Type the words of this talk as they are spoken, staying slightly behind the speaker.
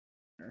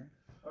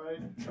Alright,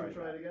 should we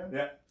try it again?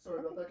 Yeah. Sorry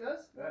about that,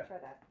 guys. Yeah. Try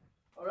that.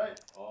 Alright.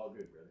 All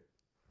good, really.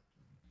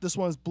 This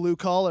one's Blue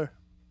Collar.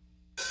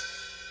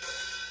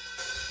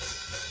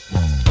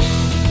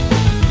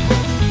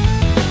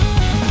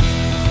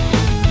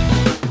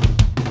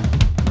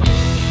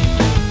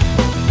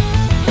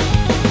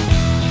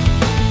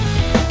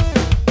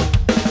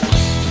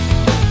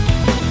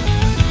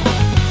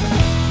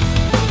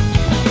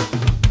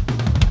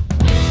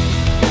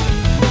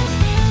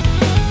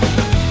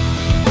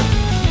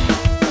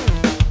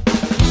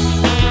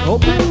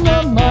 Open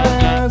up my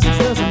eyes, 'cause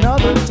there's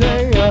another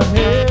day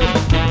ahead.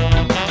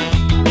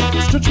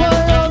 Stretch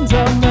my arms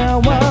out now,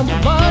 I'm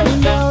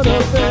flying out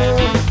of bed.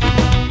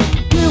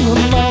 Hear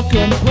them all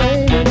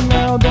complaining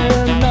now,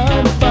 their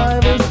 9 to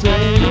 5 is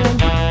draining.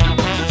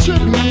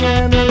 Should be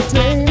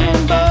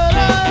entertaining, but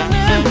I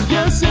never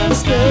guess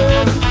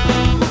instead.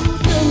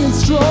 Hanging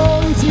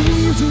strong is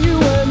easy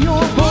when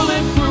you're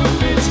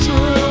bulletproof, it's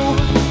true.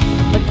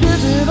 I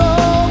give it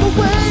all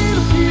away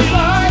to be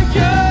like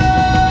you.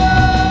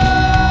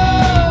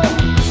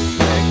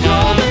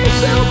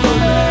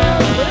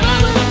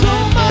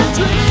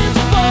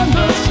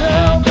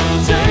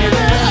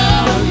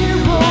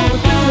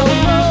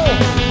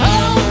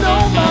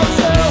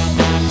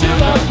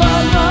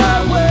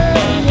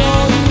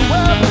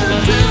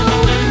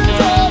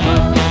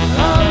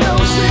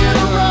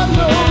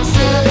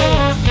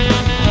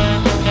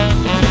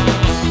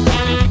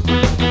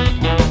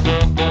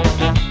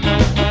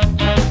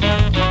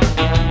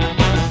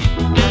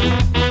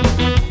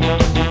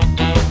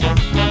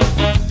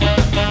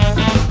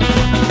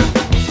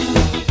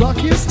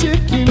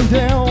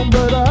 Down,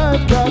 but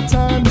I've got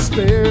time to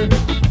spare.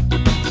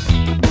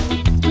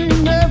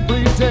 Clean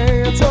every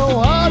day, it's so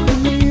hard for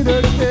me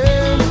to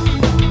care.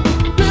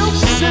 Built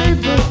to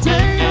save the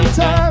day and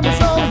time is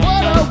not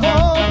what I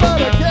want,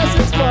 but I guess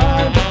it's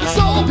fine.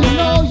 Solving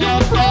all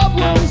your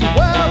problems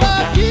while I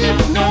keep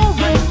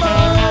ignoring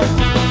mine.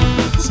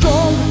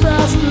 Stronger,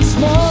 faster,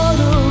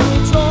 smarter,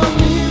 it's on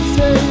me to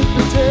save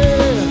the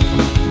day.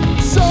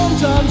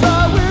 Sometimes I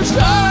wish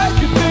I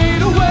could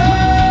fade away.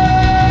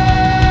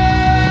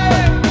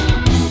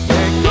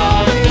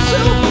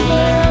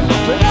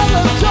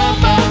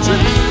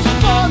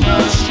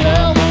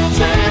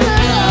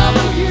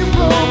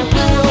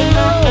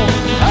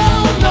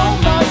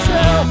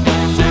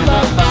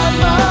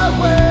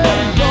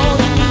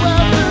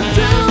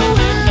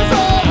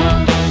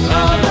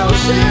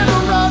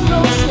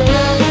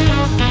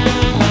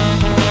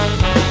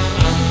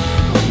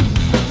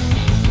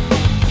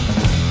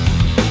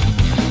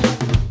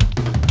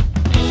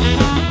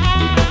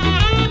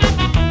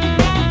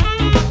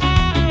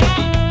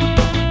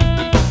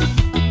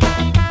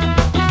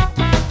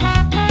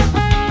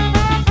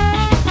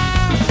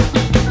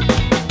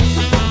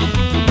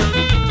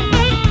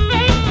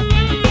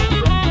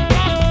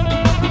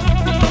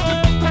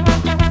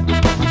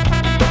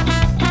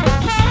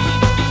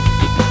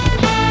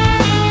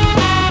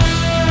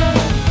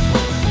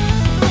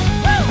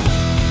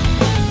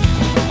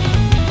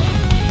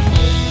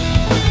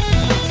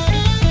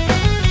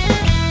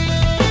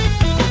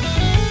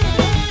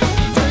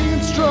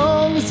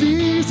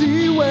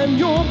 When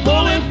you're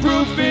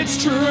bulletproof, it's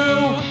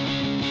true.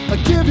 I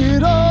give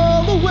it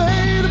all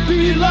away to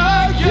be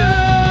like you.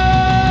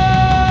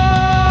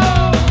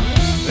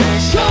 They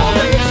call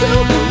me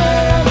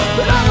Superman,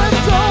 but I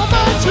left all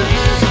my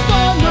dreams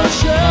upon the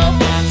shelf.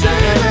 Say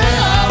that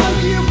I'm a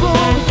hero,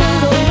 but they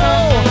don't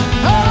know.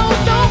 I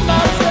don't know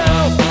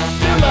myself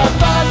till I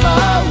find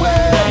my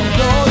way.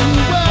 All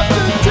you have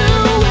to do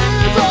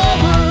is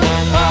over.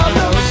 I'm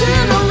no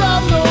sinner,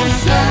 I'm no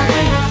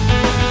saint.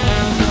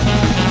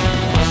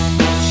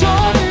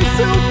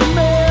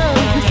 Superman,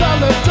 'cause I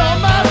left all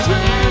my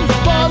dreams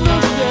upon the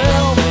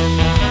shelf.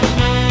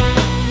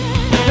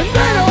 And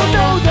they don't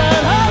know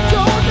that I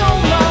don't know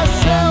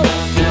myself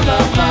till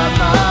I find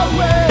my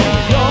way.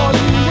 All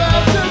you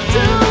have to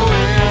do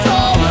is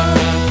over.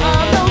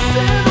 I'm no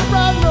sinner,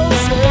 I'm no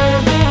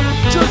saint.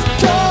 Just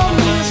call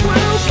me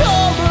true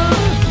color.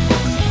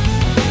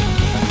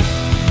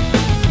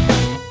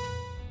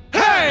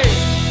 Hey!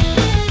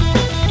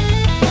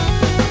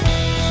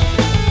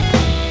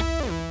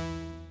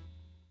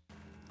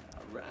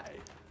 All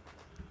right.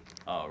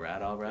 All right.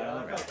 Yeah,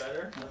 that felt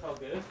better. That felt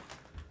good.